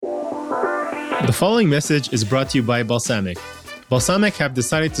The following message is brought to you by Balsamiq. Balsamiq have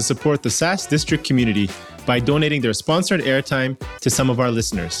decided to support the SaaS District community by donating their sponsored airtime to some of our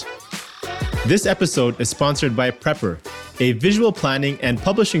listeners. This episode is sponsored by Prepper, a visual planning and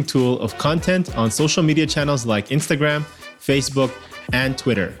publishing tool of content on social media channels like Instagram, Facebook, and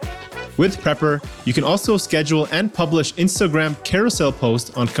Twitter. With Prepper, you can also schedule and publish Instagram carousel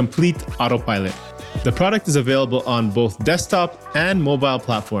posts on complete autopilot. The product is available on both desktop and mobile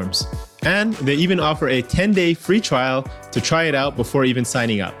platforms. And they even offer a 10-day free trial to try it out before even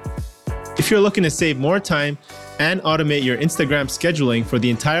signing up. If you're looking to save more time and automate your Instagram scheduling for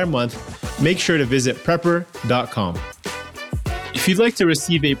the entire month, make sure to visit prepper.com. If you'd like to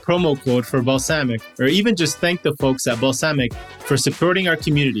receive a promo code for Balsamiq, or even just thank the folks at Balsamiq for supporting our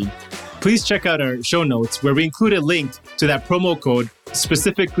community, please check out our show notes where we include a link to that promo code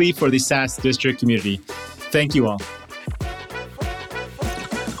specifically for the SaaS District community. Thank you all.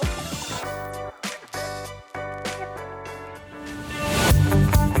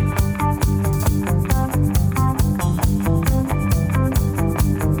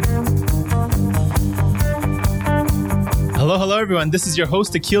 Hello, everyone. This is your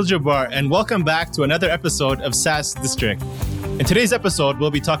host, Akil Jabbar, and welcome back to another episode of SaaS District. In today's episode,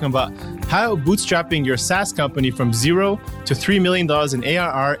 we'll be talking about how bootstrapping your SaaS company from $0 to $3 million in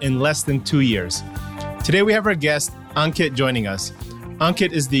ARR in less than 2 years. Today, we have our guest, Ankit, joining us.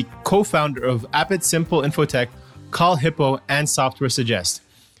 Ankit is the co-founder of Appit Simple Infotech, Call Hippo, and Software Suggest.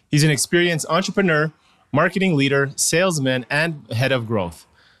 He's an experienced entrepreneur, marketing leader, salesman, and head of growth.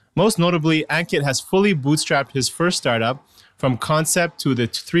 Most notably, Ankit has fully bootstrapped his first startup from concept to the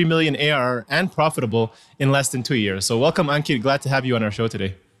 3 million ARR and profitable in less than 2 years. So welcome, Ankit. Glad to have you on our show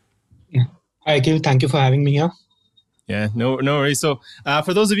today. Yeah. Hi, Akil. Thank you for having me here. Yeah, no worries. So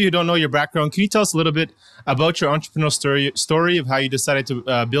for those of you who don't know your background, can you tell us a little bit about your entrepreneurial story of how you decided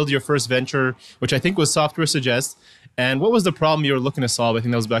to build your first venture, which I think was Software Suggest, and what was the problem you were looking to solve? I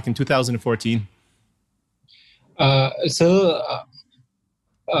think that was back in 2014.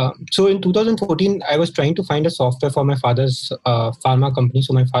 So in 2014, I was trying to find a software for my father's pharma company.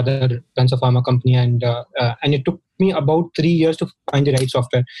 So my father runs a pharma company, and it took me about 3 years to find the right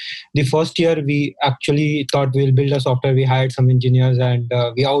software. The first year, we actually thought we'll build a software. We hired some engineers, and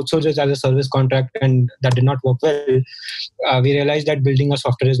we outsourced it as a service contract, and that did not work well. We realized that building a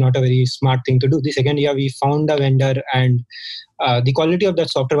software is not a very smart thing to do. The second year, we found a vendor, and the quality of that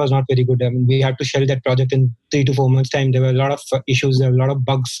software was not very good. I mean, we had to shell that project in 3 to 4 months' time. There were a lot of issues. There were a lot of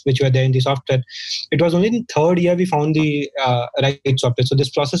bugs which were there in the software. It was only in the third year we found the right software. So this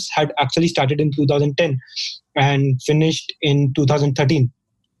process had actually started in 2010 and finished in 2013.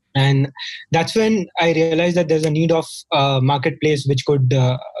 And that's when I realized that there's a need of a marketplace which could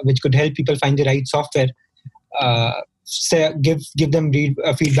help people find the right software. Give them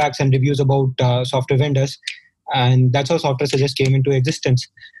feedbacks and reviews about software vendors. And that's how Software Suggest came into existence.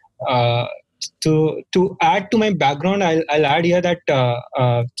 To add to my background, I'll add here that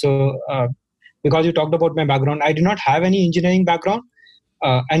because you talked about my background, I do not have any engineering background,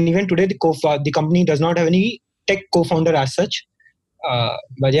 and even today the company does not have any tech co-founder as such.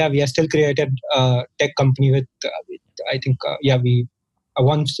 But yeah, we are still created a tech company with I think we a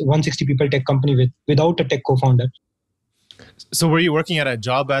 160 people tech company without a tech co-founder. So were you working at a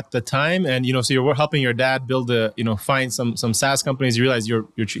job at the time, and so you were helping your dad build find some SaaS companies? You realize you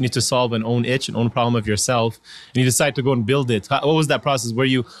need to solve an own problem of yourself, and you decide to go and build it. What was that process? Were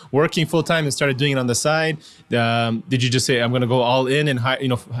you working full time and started doing it on the side? Did you just say, I'm going to go all in and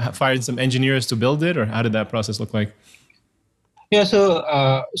fire some engineers to build it, or how did that process look like? Yeah, so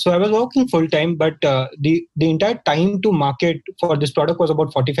I was working full time, but the entire time to market for this product was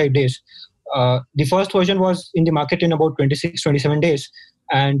about 45 days. The first version was in the market in about 26, 27 days.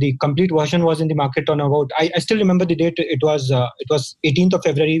 And the complete version was in the market on about, I still remember the date, it was 18th of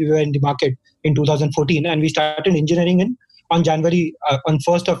February, we were in the market in 2014. And we started engineering on January, around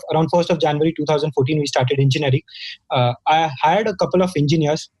 1st of January 2014, we started engineering. I hired a couple of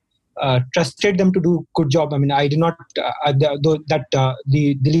engineers, trusted them to do good job. I mean, I did not,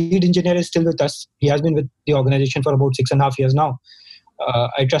 the lead engineer is still with us. He has been with the organization for about 6.5 years now.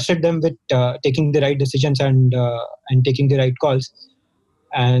 I trusted them with taking the right decisions and taking the right calls,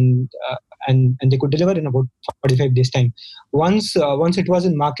 and they could deliver in about 45 days time. Once it was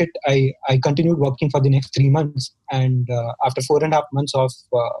in market, I continued working for the next 3 months, and after 4.5 months of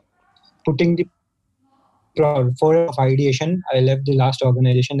putting the of ideation, I left the last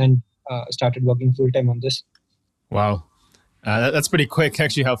organization and started working full time on this. Wow. That's pretty quick,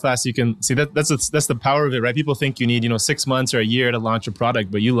 actually. How fast you can see that. That's the power of it, right? People think you need 6 months or a year to launch a product,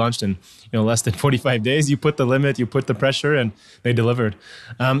 but you launched in less than 45 days. You put the limit, you put the pressure, and they delivered.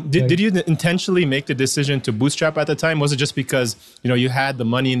 Did you intentionally make the decision to bootstrap at the time? Was it just because you had the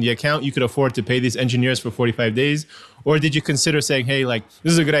money in the account, you could afford to pay these engineers for 45 days, or did you consider saying, hey, like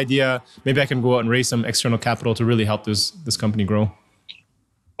this is a good idea, maybe I can go out and raise some external capital to really help this company grow?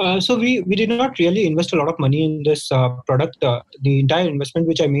 So we did not really invest a lot of money in this product. The entire investment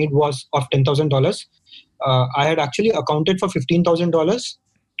which I made was of $10,000. I had actually accounted for $15,000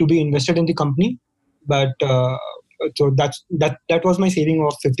 to be invested in the company, but so that was my saving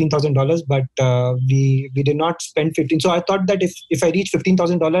of $15,000. But we did not spend 15. So I thought that if I reach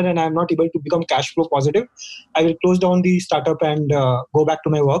 $15,000 and I am not able to become cash flow positive, I will close down the startup and go back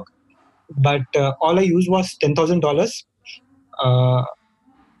to my work. But all I used was $10,000.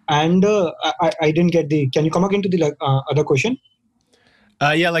 And I didn't get the. Can you come again to the other question?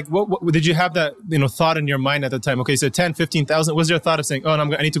 Yeah, like what did you have that thought in your mind at the time? Okay, so 10, 15,000. Was there a thought of saying, oh,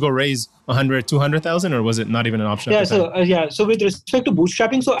 no, I need to go raise 100, 200,000, or was it not even an option? Yeah, so with respect to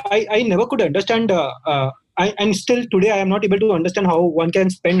bootstrapping, so I never could understand. And still today I am not able to understand how one can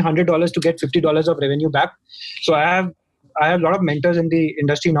spend $100 to get $50 of revenue back. So I have a lot of mentors in the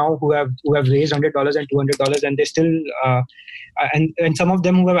industry now who have raised $100 and $200, and they still and some of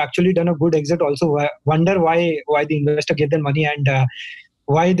them who have actually done a good exit also wonder why the investor gave them money and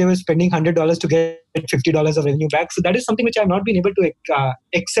why they were spending $100 to get $50 of revenue back. So that is something which I have not been able to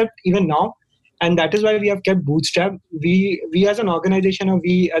accept even now, and that is why we have kept Bootstrap. We as an organization, or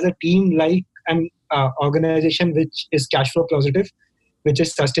we as a team, like an organization which is cash flow positive, which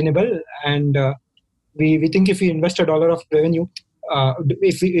is sustainable, and we think if we invest $1 of revenue,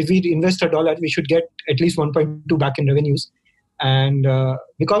 if we invest $1, we should get at least 1.2 back in revenues. And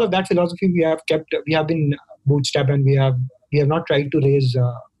because of that philosophy, we have been bootstrapped, and we have not tried to raise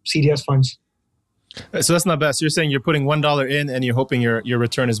serious funds. So that's not bad. So you're saying you're putting $1 in, and you're hoping your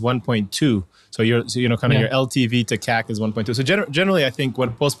return is 1.2. So your LTV to CAC is 1.2. So generally, I think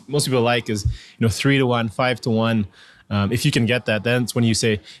what most people like is 3 to 1, 5 to 1. If you can get that, then it's when you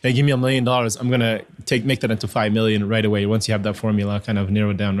say, hey, give me $1 million, I'm going to make that into 5 million right away. Once you have that formula kind of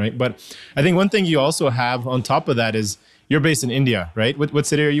narrowed down, right? But I think one thing you also have on top of that is you're based in India, right? What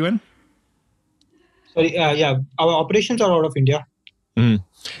city are you in? Sorry, yeah, our operations are out of India. Mm-hmm.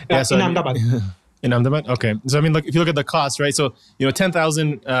 Yeah, in Ahmedabad. In Ahmedabad? Okay. So, I mean, look, if you look at the cost, right? So,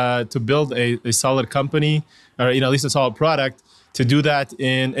 $10,000 to build a solid company, or, at least a solid product, to do that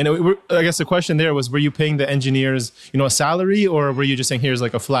I guess the question there was, were you paying the engineers, a salary, or were you just saying, here's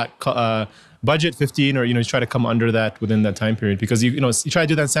like a flat budget, 15, or, you try to come under that within that time period? Because, you try to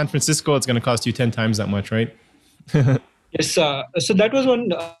do that in San Francisco, it's going to cost you 10 times that much, right? Yes. So that was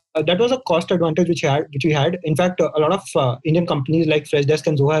one. That was a cost advantage which we had. In fact, a lot of Indian companies like Freshdesk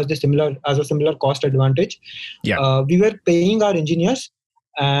and Zoho has a similar cost advantage. Yeah. We were paying our engineers,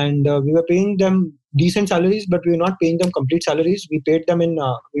 and we were paying them decent salaries, but we were not paying them complete salaries. We paid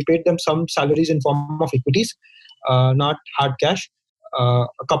them some salaries in form of equities, not hard cash. A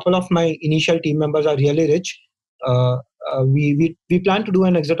couple of my initial team members are really rich. We plan to do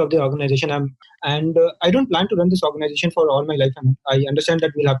an exit of the organization, and I don't plan to run this organization for all my life. I understand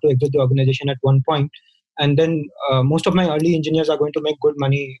that we'll have to exit the organization at one point, and then most of my early engineers are going to make good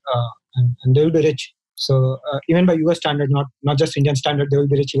money, and they will be rich. So even by US standard, not just Indian standard, they will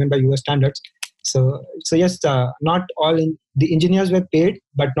be rich even by US standards. So yes, not all the engineers were paid,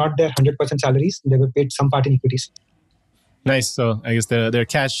 but not their 100% salaries. They were paid some part in equities. Nice. So I guess they're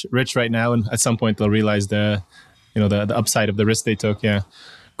cash rich right now, and at some point they'll realize the upside of the risk they took. Yeah.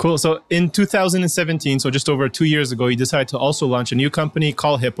 Cool. So in 2017, so just over 2 years ago, you decided to also launch a new company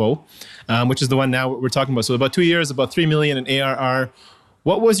called Hippo, which is the one now we're talking about. So about 2 years, about 3 million in ARR.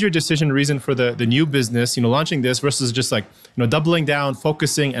 What was your decision reason for the new business, launching this versus just like, doubling down,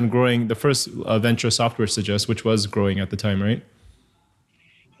 focusing and growing the first venture Software Suggest, which was growing at the time, right?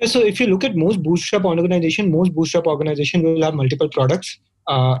 So if you look at most bootstrap organization will have multiple products.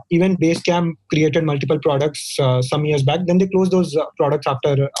 Even Basecamp created multiple products some years back. Then they closed those products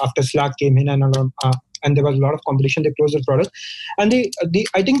after Slack came in, and there was a lot of competition. They closed those products. And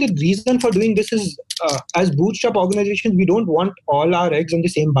I think the reason for doing this is, as bootstrap organizations, we don't want all our eggs in the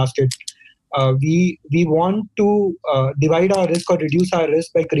same basket. We want to divide our risk or reduce our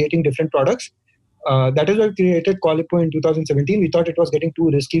risk by creating different products. That is why we created Qualipo in 2017. We thought it was getting too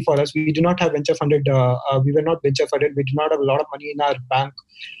risky for us. We did not have venture funded. We were not venture funded. We did not have a lot of money in our bank.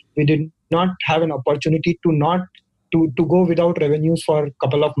 We did not have an opportunity to go without revenues for a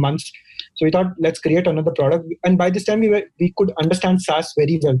couple of months. So we thought, let's create another product. And by this time, we could understand SaaS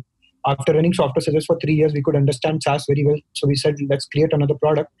very well. After running Software Suggest for 3 years, we could understand SaaS very well. So we said, let's create another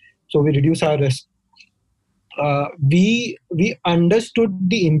product. So we reduce our risk. We understood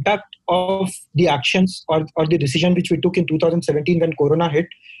the impact of the actions or the decision which we took in 2017 when Corona hit.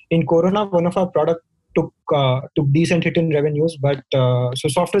 In Corona, one of our product took decent hit in revenues, but so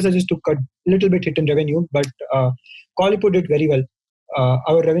Software Suggest took a little bit hit in revenue, but Qualipo did very well.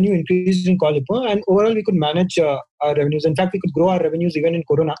 Our revenue increased in Qualipo, and overall we could manage our revenues. In fact, we could grow our revenues even in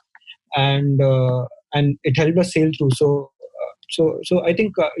Corona, and it helped us sail through. So I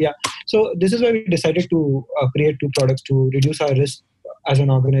think So this is why we decided to create two products to reduce our risk as an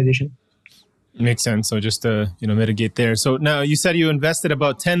organization. Makes sense. So just to mitigate there. So now you said you invested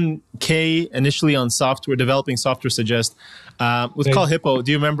about 10K initially on software, developing Software Suggest. With Right. Call Hippo,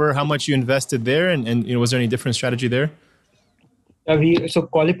 do you remember how much you invested there, and was there any different strategy there? So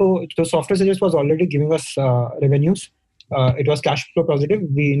Qualipo, so Software Suggest was already giving us revenues. It was cash flow positive.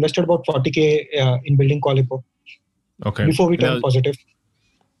 We invested about 40K in building Qualipo Okay. before we turned positive.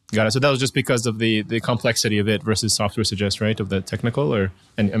 Got it. So that was just because of the complexity of it versus Software Suggest, right? Of the technical,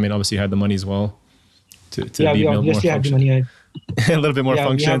 and I mean, obviously you had the money as well to we obviously had the money. A little bit more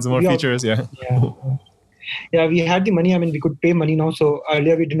functions, more features. Yeah, we had the money. I mean, we could pay money now. So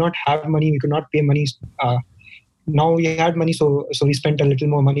earlier we did not have money. We could not pay money. Now we had money, so we spent a little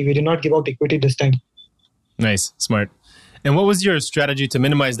more money. We did not give out equity this time. Nice, smart. And what was your strategy to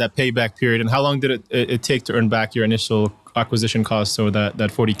minimize that payback period? And how long did it take to earn back your initial acquisition cost, so that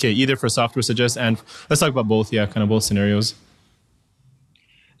 40K, either for Software Suggest and let's talk about both, kind of both scenarios.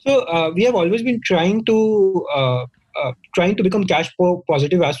 So we have always been trying to become cash flow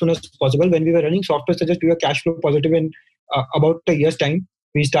positive as soon as possible. When we were running Software Suggest, we were cash flow positive in about a year's time.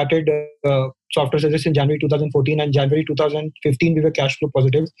 We started Software Suggest in January 2014, and January 2015 we were cash flow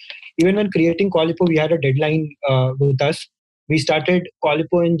positive. Even when creating Qualipo, we had a deadline with us. We started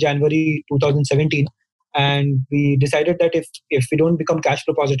Qualipo in January 2017, and we decided that if we don't become cash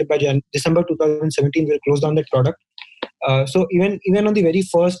flow positive by December 2017, we'll close down that product. So even on the very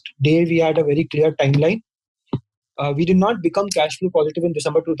first day, we had a very clear timeline. We did not become cash flow positive in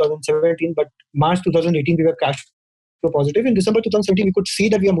December 2017, but March 2018 we were cash flow positive. In December 2017, we could see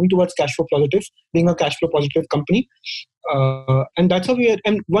that we are moving towards cash flow positive, being a cash flow positive company, and that's how we are.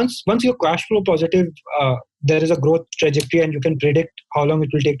 And once you're cash flow positive, there is a growth trajectory, and you can predict how long it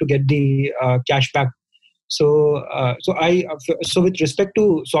will take to get the cash back. So with respect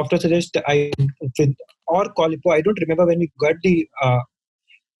to Software Suggest, or Qualipo, I don't remember when we got the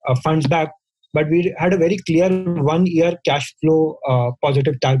funds back, but we had a very clear 1 year cash flow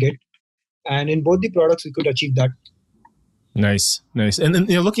positive target, and in both the products we could achieve that. Nice. And then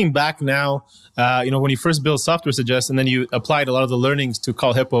looking back now, when you first built Software Suggest and then you applied a lot of the learnings to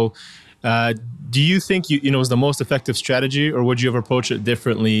Call Hippo, do you think it was the most effective strategy, or would you have approached it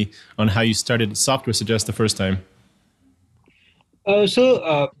differently on how you started Software Suggest the first time?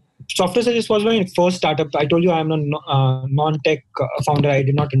 Software Suggest was my first startup. I told you I'm a non-tech founder. I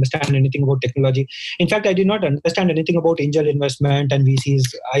did not understand anything about technology. In fact, I did not understand anything about angel investment and VCs.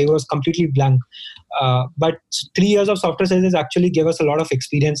 I was completely blank. But 3 years of Software Suggest actually gave us a lot of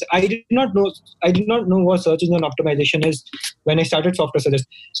experience. I did not know what search engine optimization is when I started Software Suggest.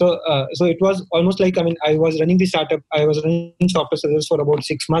 So it was almost like, I was running the startup. I was running Software Suggest for about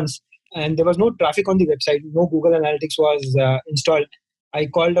 6 months, and there was no traffic on the website. No Google Analytics was installed. I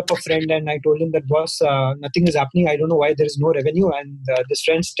called up a friend and I told him that, boss, nothing is happening. I don't know why there is no revenue. And this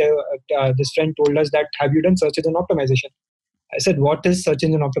friend told us that, have you done search engine optimization? I said, what is search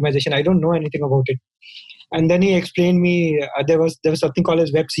engine optimization? I don't know anything about it. And then he explained me there was something called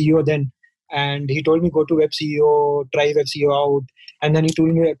as Web CEO then, and he told me, go to Web CEO, try Web CEO out. And then he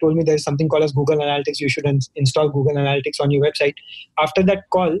told me there's something called as Google Analytics. You should install Google Analytics on your website. After that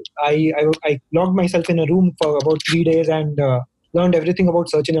call, I locked myself in a room for about 3 days and learned everything about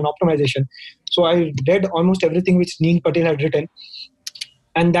search engine optimization. So I read almost everything which Neil Patel had written,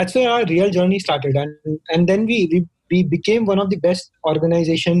 and that's where our real journey started. And then we became one of the best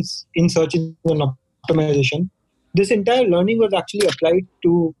organizations in search engine optimization. This entire learning was actually applied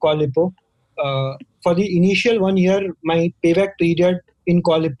to Qualipo. For the initial 1 year, my payback period in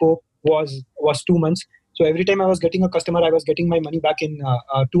Qualipo was 2 months. So every time I was getting a customer, I was getting my money back in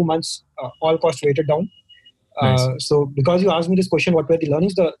 2 months, all costs weighted down. Nice. So because you asked me this question, what were the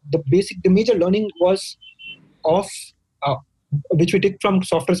learnings? The major learning was of which we took from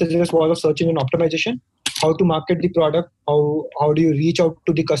Software Suggest was of search engine optimization, how to market the product, how do you reach out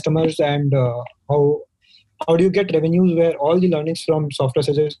to the customers, and how do you get revenues, where all the learnings from Software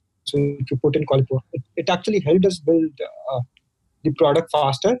Suggest you put in Qualipo. It actually helped us build the product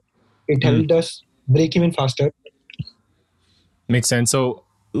faster. It helped us break even faster. Makes sense. So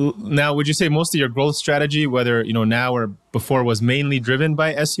Now, would you say most of your growth strategy, whether now or before, was mainly driven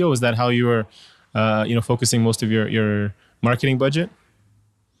by SEO? Is that how you were, focusing most of your marketing budget?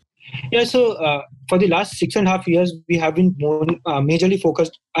 Yeah, so for the last 6.5 years, we have been more majorly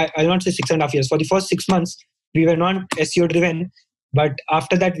focused. I'll not say 6.5 years. For the first 6 months, we were not SEO driven, but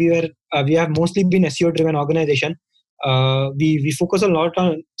after that, we have mostly been SEO driven organization. We focus a lot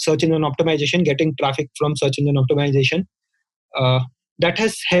on search engine optimization, getting traffic from search engine optimization. Uh, that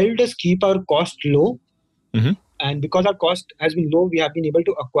has helped us keep our cost low, Mm-hmm. and because our cost has been low, we have been able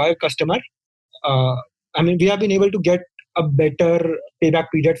to acquire customer. uh, we have been able to get a better payback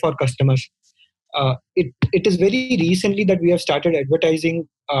period for customers. It is very recently that we have started advertising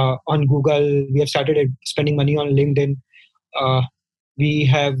on Google. We have started spending money on LinkedIn. Uh, we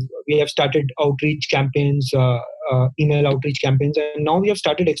have we have started outreach campaigns, email outreach campaigns, and now we have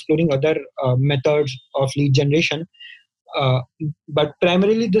started exploring other methods of lead generation. Uh, but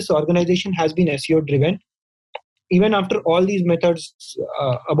primarily, this organization has been SEO driven. Even after all these methods,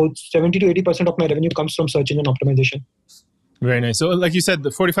 about 70 to 80% of my revenue comes from search engine optimization. Very nice. So, like you said,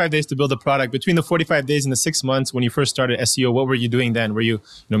 the 45 days to build a product. Between the 45 days and the 6 months when you first started SEO, what were you doing then? Were you,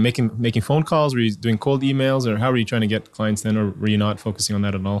 making phone calls? Were you doing cold emails, or how were you trying to get clients then, or were you not focusing on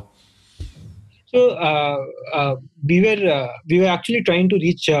that at all? So we were actually trying to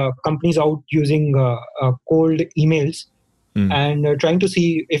reach companies out using cold emails, and trying to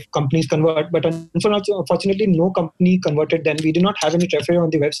see if companies convert. But unfortunately, no company converted. Then we did not have any traffic on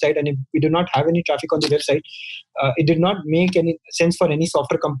the website, and if we did not have any traffic on the website, it did not make any sense for any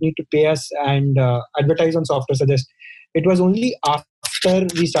software company to pay us and advertise on Software Suggest. It was only after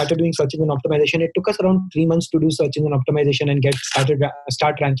we started doing search engine optimization. It took us around 3 months to do search engine optimization and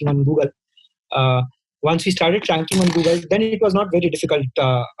start ranking on Google. Uh, Once we started ranking on Google, then it was not very difficult.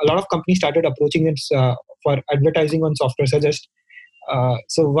 A lot of companies started approaching us for advertising on Software Suggest.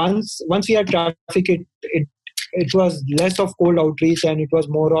 So once we had traffic, it was less of cold outreach, and it was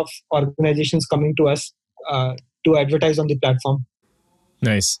more of organizations coming to us to advertise on the platform.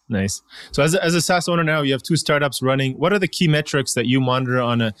 Nice, nice. So as a SaaS owner now, you have two startups running. What are the key metrics that you monitor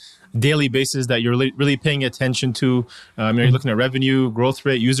on a daily basis that you're really paying attention to? Are you looking at revenue, growth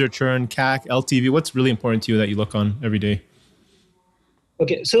rate, user churn, CAC, LTV? What's really important to you that you look on every day?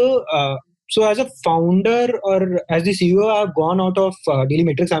 Okay, so as a founder or as the CEO, I've gone out of daily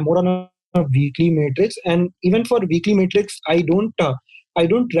metrics. I'm more on a weekly matrix, and even for weekly matrix, I don't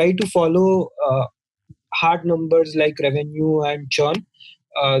try to follow hard numbers like revenue and churn.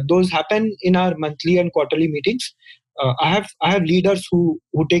 Those happen in our monthly and quarterly meetings. I have leaders who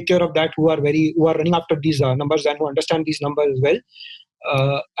take care of that, who are running after these numbers and who understand these numbers well.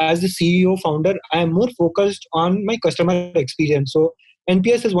 As the CEO founder, I am more focused on my customer experience. So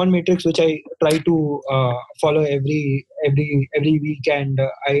NPS is one matrix which I try to follow every week, and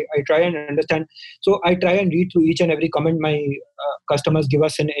I try and understand. So I try and read through each and every comment my customers give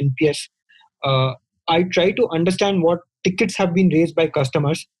us in NPS. Uh, I try to understand what tickets have been raised by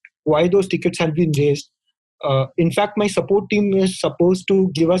customers, why those tickets have been raised. In fact, my support team is supposed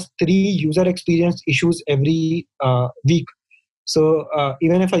to give us 3 user experience issues every week. So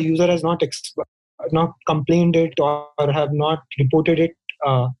even if a user has not complained it or have not reported it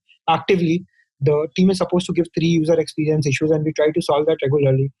uh, actively, the team is supposed to give 3 user experience issues, and we try to solve that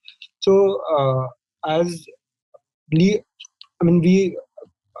regularly. So as le- I mean, we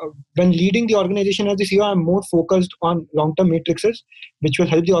when leading the organization as the CEO, I'm more focused on long-term matrices, which will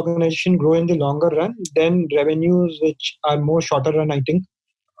help the organization grow in the longer run, than revenues, which are more shorter run. I think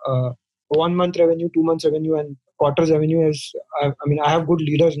 1 month revenue, 2 months revenue, and quarters revenue is. I have good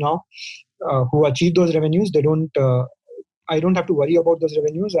leaders now who achieve those revenues. They don't. I don't have to worry about those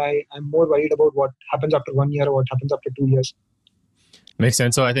revenues. I'm more worried about what happens after 1 year or what happens after 2 years. Makes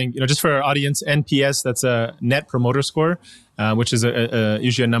sense. So I think, just for our audience, NPS, that's a net promoter score, which is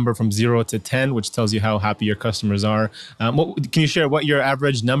usually a number from 0 to 10, which tells you how happy your customers are. Can you share what your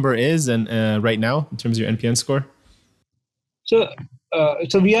average number is and right now in terms of your NPS score? So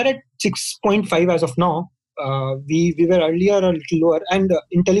we are at 6.5 as of now. We were earlier a little lower, and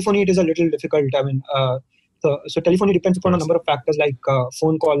in telephony it is a little difficult. So telephony depends upon a number of factors like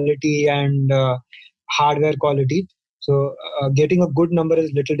phone quality and hardware quality. So getting a good number is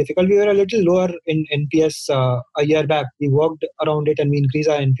a little difficult. We were a little lower in NPS a year back. We worked around it, and we increased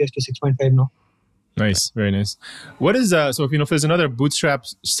our NPS to 6.5 now. Nice, very nice. What is so if there's another bootstrap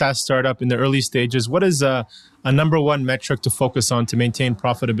SaaS startup in the early stages, what is a number one metric to focus on to maintain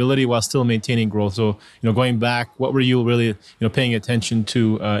profitability while still maintaining growth? So going back, what were you really paying attention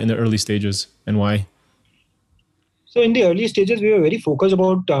to in the early stages, and why? So in the early stages, we were very focused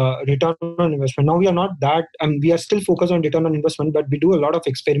about return on investment. Now we are not that, we are still focused on return on investment, but we do a lot of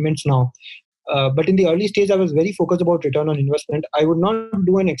experiments now. But in the early stage, I was very focused about return on investment. I would not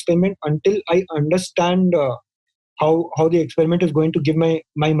do an experiment until I understand how the experiment is going to give my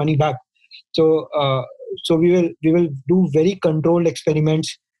money back. So so we will do very controlled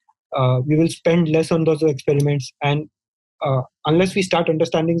experiments. We will spend less on those experiments, and unless we start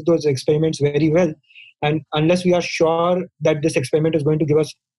understanding those experiments very well, and unless we are sure that this experiment is going to give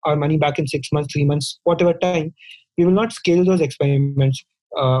us our money back in 6 months, 3 months, whatever time, we will not scale those experiments.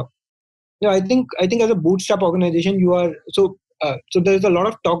 Uh, I think as a bootstrap organization, you are so there's a lot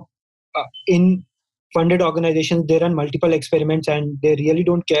of talk in funded organizations. They run multiple experiments, and they really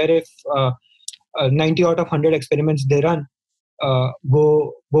don't care if 90 out of 100 experiments they run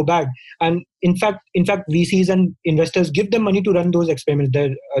go bad. And in fact, VCs and investors give them money to run those experiments.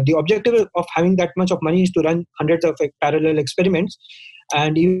 The objective of having that much of money is to run hundreds of parallel experiments,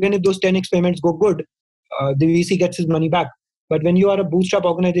 and even if those 10 experiments go good, the VC gets his money back. But when you are a bootstrap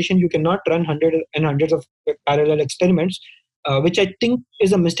organization, you cannot run hundreds and hundreds of parallel experiments, which I think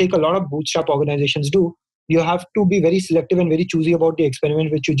is a mistake a lot of bootstrap organizations do. You have to be very selective and very choosy about the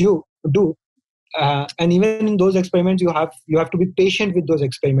experiment which you do. And even in those experiments, you have to be patient with those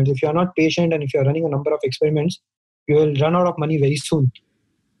experiments. If you are not patient, and if you are running a number of experiments, you will run out of money very soon.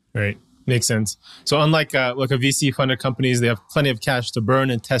 Right. Makes sense. So unlike like a VC funded companies, they have plenty of cash to burn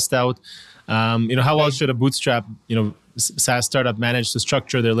and test out. How well should a bootstrap, SaaS startup manage to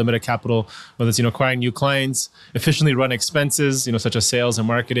structure their limited capital, whether it's, acquiring new clients, efficiently run expenses, such as sales and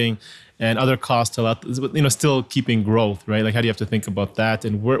marketing and other costs to allow, still keeping growth, right? Like how do you have to think about that?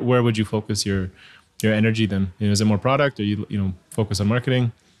 And where would you focus your energy then? Is it more product, or you focus on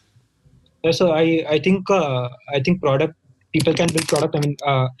marketing? Yeah, so I think product, people can build product.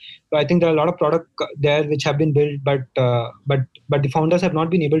 I think there are a lot of product there which have been built, but the founders have not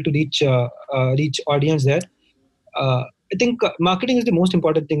been able to reach audience there. I think marketing is the most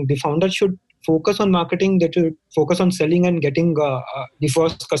important thing. The founders should focus on marketing. They should focus on selling and getting the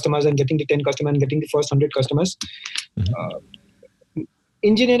first customers, and getting the 10 customers, and getting the first 100 customers.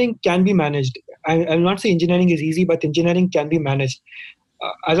 Engineering can be managed. I'll not say engineering is easy, but engineering can be managed.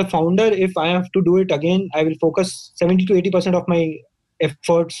 As a founder, if I have to do it again, I will focus 70 to 80% of my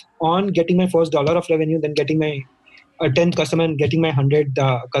efforts on getting my first dollar of revenue, then getting my 10 customer, and getting my 100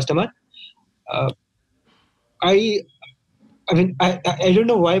 customer. I don't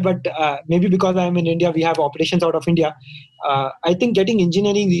know why, but maybe because I'm in India, we have operations out of India. I think getting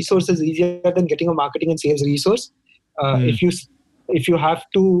engineering resources is easier than getting a marketing and sales resource. If you have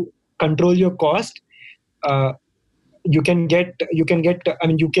to control your cost, you can get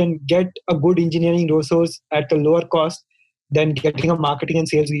a good engineering resource at a lower cost than getting a marketing and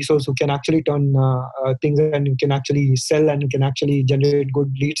sales resource who can actually turn things, and you can actually sell, and you can actually generate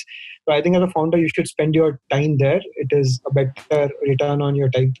good leads. So I think as a founder, you should spend your time there. It is a better return on your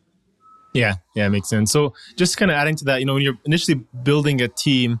time. Yeah, makes sense. So just kind of adding to that, when you're initially building a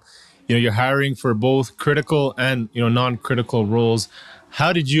team, you're hiring for both critical and non-critical roles.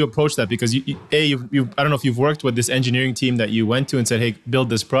 How did you approach that? Because you I don't know if you've worked with this engineering team that you went to and said, "Hey, build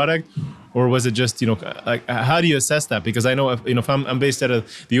this product," or was it just like how do you assess that? Because I know if I'm based out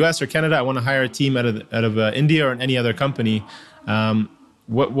of the US or Canada, I want to hire a team out of India or any other company.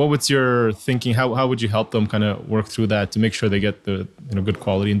 What's your thinking? How would you help them kind of work through that to make sure they get the good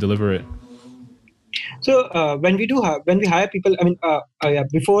quality and deliver it? So when we hire people,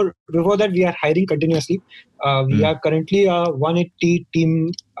 before that we are hiring continuously. We are currently a 180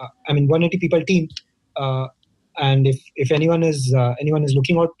 team. 180 people team. And if anyone is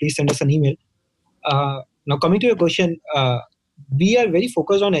looking out, please send us an email. Now coming to your question, we are very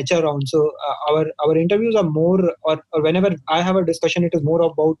focused on HR rounds. So our interviews are more, or whenever I have a discussion, it is more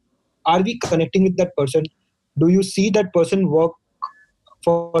about, are we connecting with that person? Do you see that person work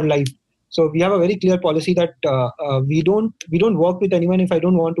for life? So we have a very clear policy that we don't work with anyone if I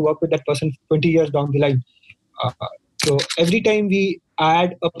don't want to work with that person 20 years down the line. So every time we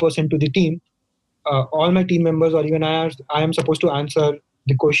add a person to the team, all my team members, or even I am supposed to answer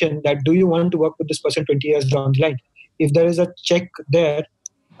the question that, do you want to work with this person 20 years down the line? If there is a check there,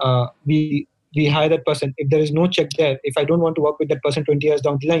 we hire that person. If there is no check there, if I don't want to work with that person 20 years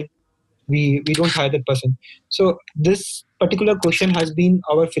down the line, we don't hire that person. So this particular question has been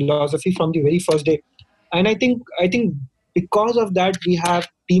our philosophy from the very first day. And I think because of that, we have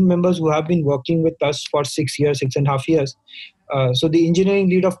team members who have been working with us for 6.5 years. So the engineering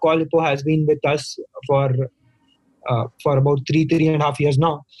lead of Qualipo has been with us for about 3.5 years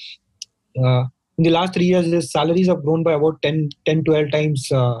now. In the last 3 years, his salaries have grown by about 10, 12 times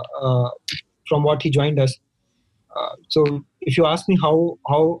from what he joined us. So if you ask me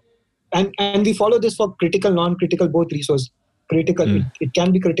how and we follow this for critical, non-critical, both resource. Critical, it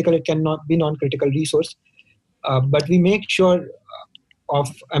can be critical, it cannot be non-critical resource. But we make sure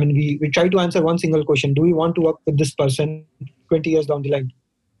we try to answer one single question: do we want to work with this person 20 years down the line?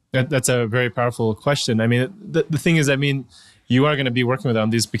 That's a very powerful question. I mean, the thing is, I mean, you are going to be working with them.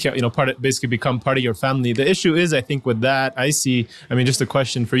 These basically become part of your family. The issue is, I think, with that, just a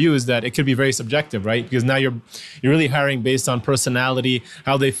question for you is that it could be very subjective, right? Because now you're really hiring based on personality,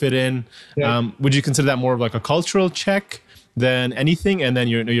 how they fit in. Yeah. Would you consider that more of like a cultural check than anything? And then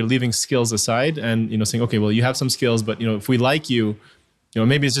you're leaving skills aside and, saying, okay, well, you have some skills, but, if we like you,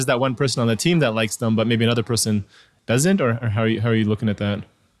 maybe it's just that one person on the team that likes them, but maybe another person doesn't, or how are you looking at that?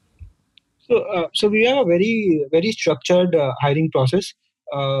 So we have a very, very structured hiring process.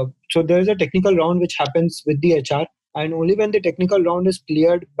 So there is a technical round which happens with the HR, and only when the technical round is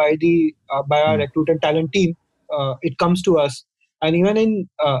cleared by our recruit and talent team, it comes to us. And even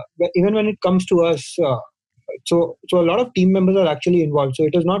when it comes to us, so a lot of team members are actually involved. So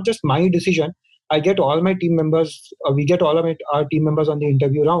it is not just my decision. I get all my team members. We get all of our team members on the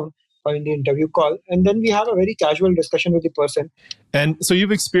interview round or in the interview call, and then we have a very casual discussion with the person. And so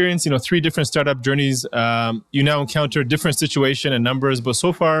you've experienced, 3 different startup journeys. You now encounter different situation and numbers, but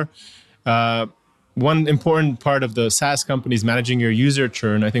so far, one important part of the SaaS company is managing your user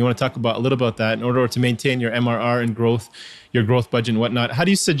churn. I think I want to talk a little about that in order to maintain your MRR and growth, your growth budget and whatnot. How do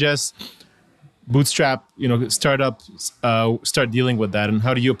you suggest Bootstrap, startups start dealing with that, and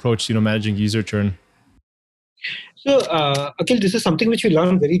how do you approach, managing user churn? So, Akhil, this is something which we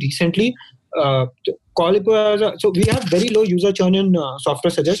learned very recently. So we have very low user churn in Software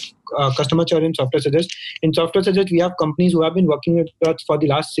Suggest, customer churn in Software Suggest. In Software Suggest, we have companies who have been working with us for the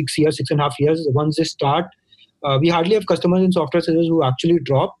last 6.5 years. Once they start, we hardly have customers in Software Suggest who actually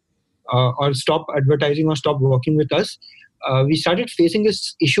drop or stop advertising or stop working with us. We started facing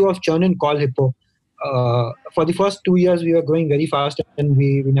this issue of churn in Call Hippo. For the first 2 years, we were growing very fast and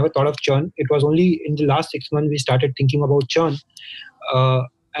we never thought of churn. It was only in the last 6 months we started thinking about churn.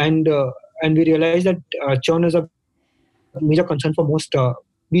 And we realized that churn is a major concern for most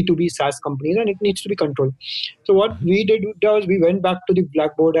B2B SaaS companies, and it needs to be controlled. So what we did was we went back to the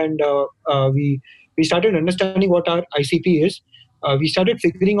blackboard and we started understanding what our ICP is. We started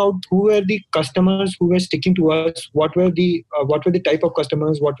figuring out who were the customers who were sticking to us, what were the type of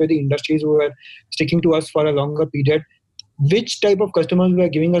customers, what were the industries who were sticking to us for a longer period, which type of customers were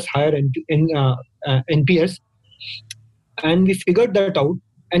giving us higher NPS, and we figured that out.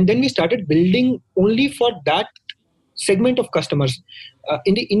 And then we started building only for that segment of customers.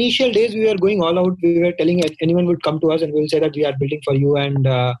 In the initial days, we were going all out. We were telling anyone would come to us and we will say that we are building for you, and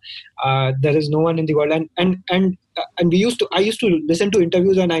there is no one in the world. And I used to listen to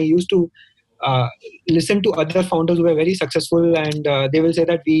interviews, and I used to listen to other founders who were very successful, and they will say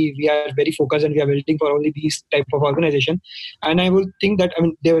that we are very focused and we are building for only these type of organization. And I would think that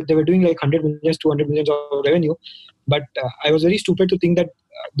they were doing like 100 millions, 200 millions of revenue, but I was very stupid to think that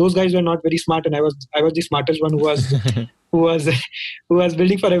those guys were not very smart, and I was the smartest one who was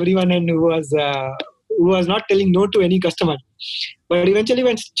building for everyone and who was not telling no to any customer. But eventually,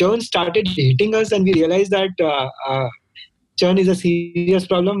 when churn started hitting us and we realized that churn is a serious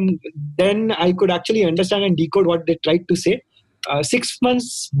problem, then I could actually understand and decode what they tried to say. 6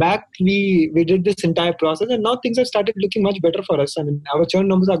 months back, we did this entire process, and now things have started looking much better for us. Our churn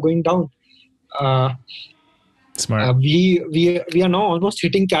numbers are going down. Smart. We are now almost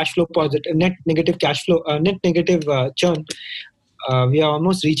hitting cash flow positive, net negative churn. We are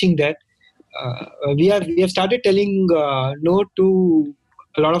almost reaching that. We have started telling no to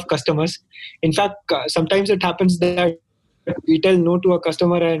a lot of customers. In fact, sometimes it happens that we tell no to a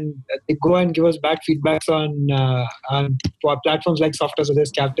customer and they go and give us bad feedbacks on platforms like Software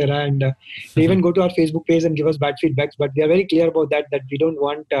Suggest, Capterra, and they even go to our Facebook page and give us bad feedbacks. But we are very clear about that we don't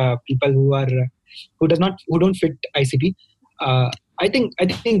want people who don't fit ICP. I think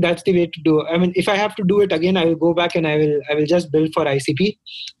that's the way to do. If I have to do it again, I will go back and I will just build for ICP.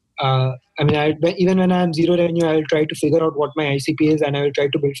 Even when I am zero revenue, I will try to figure out what my ICP is and I will try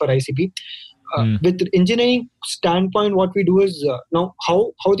to build for ICP. With engineering standpoint, what we do is now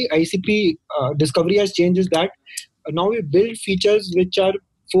how the ICP discovery has changed is that now we build features which are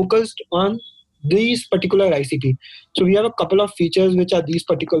focused on these particular ICP. So we have a couple of features which are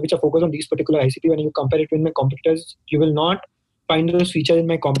focused on these particular ICP. When you compare it with my competitors, you will not find those features in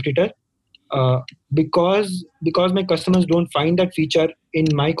my competitor because my customers don't find that feature in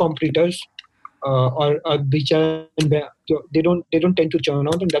my competitors. Or they don't tend to churn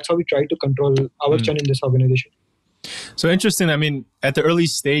out, and that's how we try to control our churn in this organization. So interesting. I mean, at the early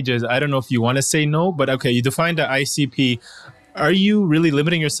stages, I don't know if you want to say no, but okay, you defined the ICP. Are you really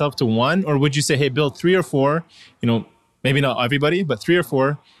limiting yourself to one, or would you say, hey, build three or four, maybe not everybody, but three or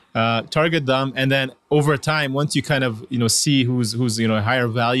four, target them. And then over time, once you kind of, see who's, higher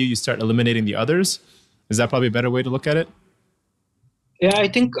value, you start eliminating the others. Is that probably a better way to look at it? Yeah, I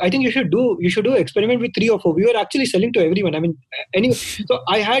think you should do experiment with 3 or 4. We were actually selling to everyone. I mean, anyway, so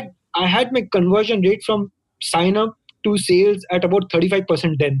I had my conversion rate from sign up to sales at about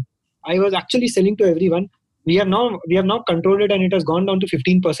 35%. Then I was actually selling to everyone. We have now controlled it, and it has gone down to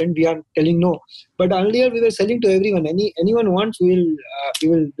 15%. We are telling no, but earlier we were selling to everyone. Anyone wants, we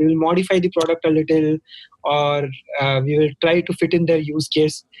will modify the product a little, or we will try to fit in their use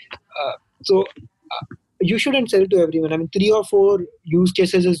case. So you shouldn't sell to everyone. I mean, 3 or 4 use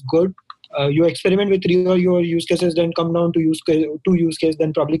cases is good. You experiment with 3 or 4 use cases, then come down to two use case,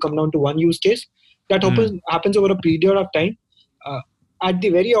 then probably come down to one use case. That happens over a period of time. At the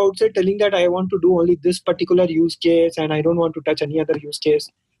very outset, telling that I want to do only this particular use case and I don't want to touch any other use case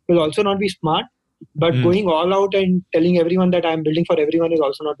will also not be smart. But going all out and telling everyone that I'm building for everyone is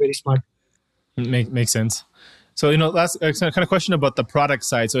also not very smart. Makes sense. So, last kind of question about the product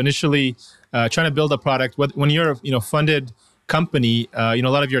side. So initially, trying to build a product, when you're a funded company, a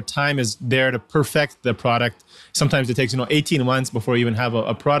lot of your time is there to perfect the product. Sometimes it takes 18 months before you even have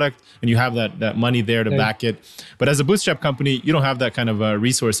a product, and you have that money there to back it. But as a bootstrap company, you don't have that kind of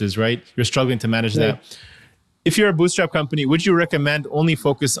resources, right? You're struggling to manage that. If you're a bootstrap company, would you recommend only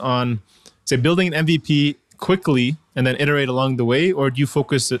focus on, say, building an MVP quickly and then iterate along the way, or do you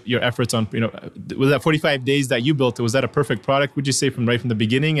focus your efforts on, was that 45 days that you built, was that a perfect product, would you say, from the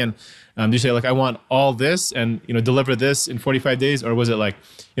beginning? And do you say, like, I want all this and, deliver this in 45 days? Or was it like,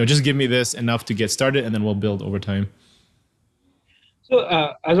 just give me this enough to get started and then we'll build over time? So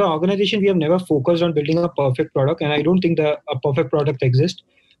as an organization, we have never focused on building a perfect product, and I don't think a perfect product exists.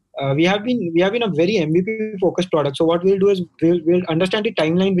 We have been a very MVP focused product. So what we'll do is we'll understand the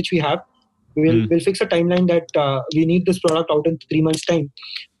timeline which we have. We'll fix a timeline that we need this product out in 3 months' time,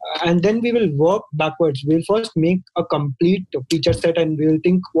 and then we will work backwards. We'll first make a complete feature set, and we'll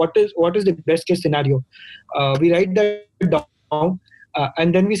think what is the best case scenario. We write that down,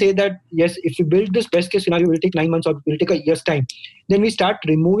 and then we say that yes, if we build this best case scenario, will take 9 months or will take a year's time. Then we start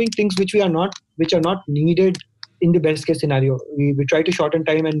removing things which are not needed in the best case scenario. We try to shorten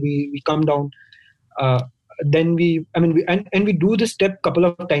time, and we come down. Then we do this step couple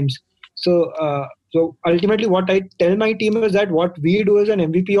of times. So ultimately, what I tell my team is that what we do is an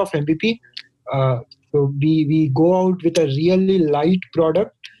MVP of MVP. So we go out with a really light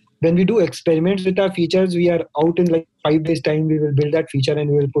product. When we do experiments with our features, we are out in like 5 days time. We will build that feature and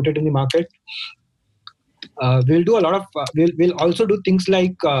we will put it in the market. We'll do a lot of. We'll also do things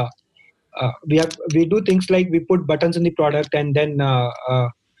like we do things like we put buttons in the product, and then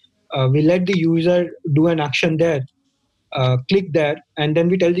we let the user do an action there. Click there, and then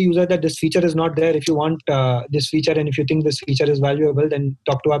we tell the user that this feature is not there. If you want this feature, and if you think this feature is valuable, then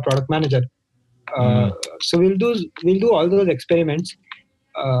talk to our product manager. So we'll do all those experiments.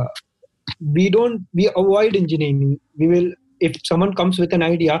 We avoid engineering. If someone comes with an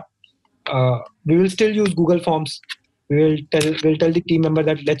idea, we will still use Google Forms. We'll tell the team member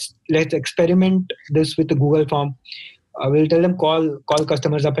that let's experiment this with the Google form. We'll tell them call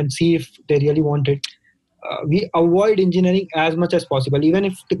customers up and see if they really want it. We avoid engineering as much as possible. Even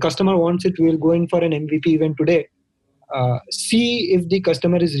if the customer wants it, we'll go in for an MVP even today. See if the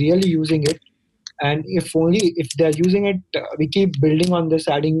customer is really using it, and if they're using it, we keep building on this,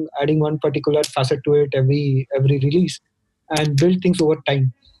 adding one particular facet to it every release, and build things over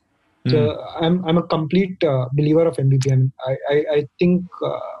time. So I'm a complete believer of MVP. I mean, I think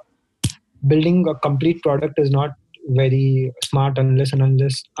building a complete product is not very smart unless and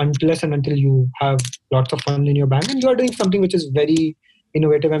until you have lots of fun in your bank and you are doing something which is very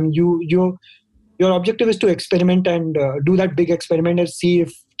innovative. I mean, your objective is to experiment and do that big experiment and see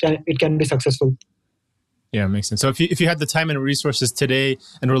if it can be successful. Yeah, makes sense. So if you had the time and resources today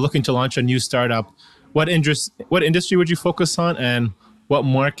and were looking to launch a new startup, what industry would you focus on, and what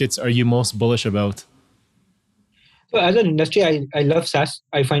markets are you most bullish about? So as an industry, I love SaaS.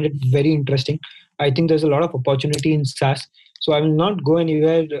 I find it very interesting. I think there's a lot of opportunity in SaaS. So I will not go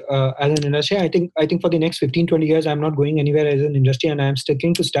anywhere as an industry. I think for the next 15-20 years, I'm not going anywhere as an industry, and I'm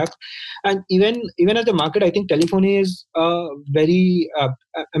sticking to Stack. And even as a market, I think telephony is very.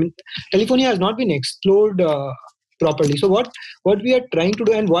 Telephony has not been explored properly. So what we are trying to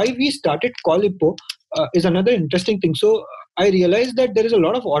do, and why we started Callippo. is another interesting thing. So I realized that there is a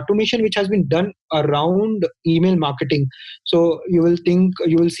lot of automation which has been done around email marketing. So you will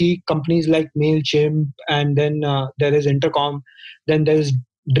see companies like MailChimp, and then there is Intercom, then there is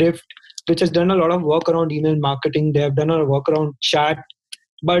Drift, which has done a lot of work around email marketing. They have done a lot of work around chat,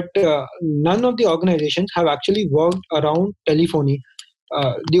 but none of the organizations have actually worked around telephony.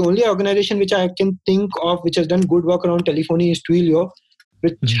 The only organization which I can think of which has done good work around telephony is Twilio,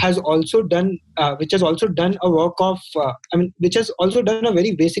 which has also done a work of which has also done a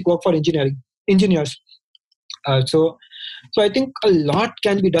very basic work for engineers. So I think a lot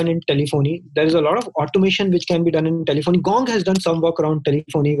can be done in telephony. There is a lot of automation which can be done in telephony. Gong has done some work around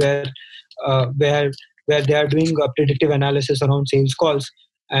telephony where they are doing predictive analysis around sales calls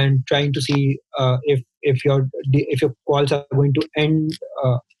and trying to see if your calls are going to end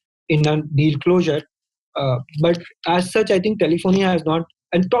in a deal closure. But as such, I think telephony has not,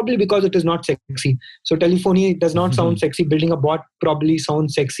 and probably because it is not sexy. So telephony does not sound sexy. Building a bot probably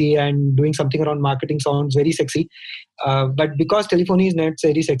sounds sexy, and doing something around marketing sounds very sexy. But because telephony is not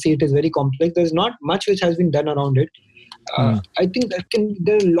very sexy, it is very complex. There's not much which has been done around it. I think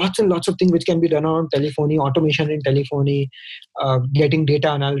there are lots and lots of things which can be done around telephony, automation in telephony, getting data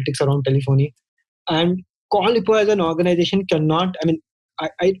analytics around telephony. And Call.io as an organization cannot,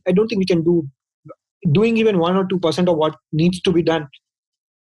 I don't think we can doing even 1 or 2% of what needs to be done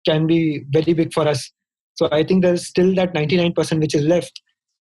can be very big for us. So I think there's still that 99% which is left,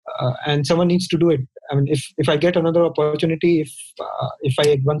 and someone needs to do it. If I get another opportunity,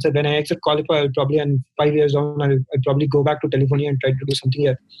 when I exit Call.io, I'll probably, and 5 years down, I'll probably go back to telephony and try to do something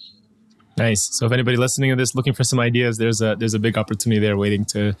here. Nice. So if anybody listening to this looking for some ideas, there's a big opportunity there waiting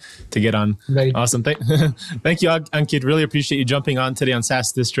to get on. Right. Awesome. Thank you, Ankit. Really appreciate you jumping on today on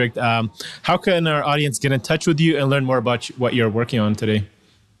SaaS District. How can our audience get in touch with you and learn more about what you're working on today?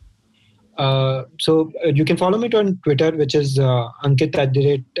 So you can follow me on Twitter, which is Ankit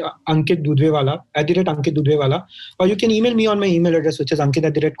Dudhwewala, or you can email me on my email address, which is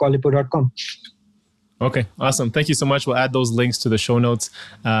ankit@callippo.com. Okay, awesome. Thank you so much. We'll add those links to the show notes.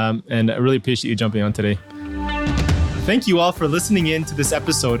 And I really appreciate you jumping on today. Thank you all for listening in to this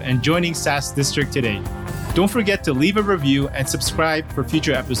episode and joining SaaS District today. Don't forget to leave a review and subscribe for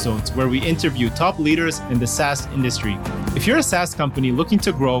future episodes where we interview top leaders in the SaaS industry. If you're a SaaS company looking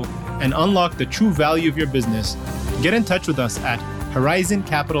to grow and unlock the true value of your business, get in touch with us at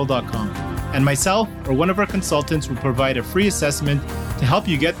horizoncapital.com. And myself or one of our consultants will provide a free assessment to help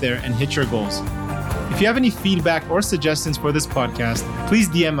you get there and hit your goals. If you have any feedback or suggestions for this podcast, please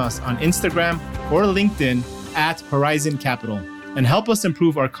DM us on Instagram or LinkedIn at Horizon Capital and help us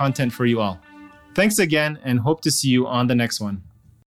improve our content for you all. Thanks again, and hope to see you on the next one.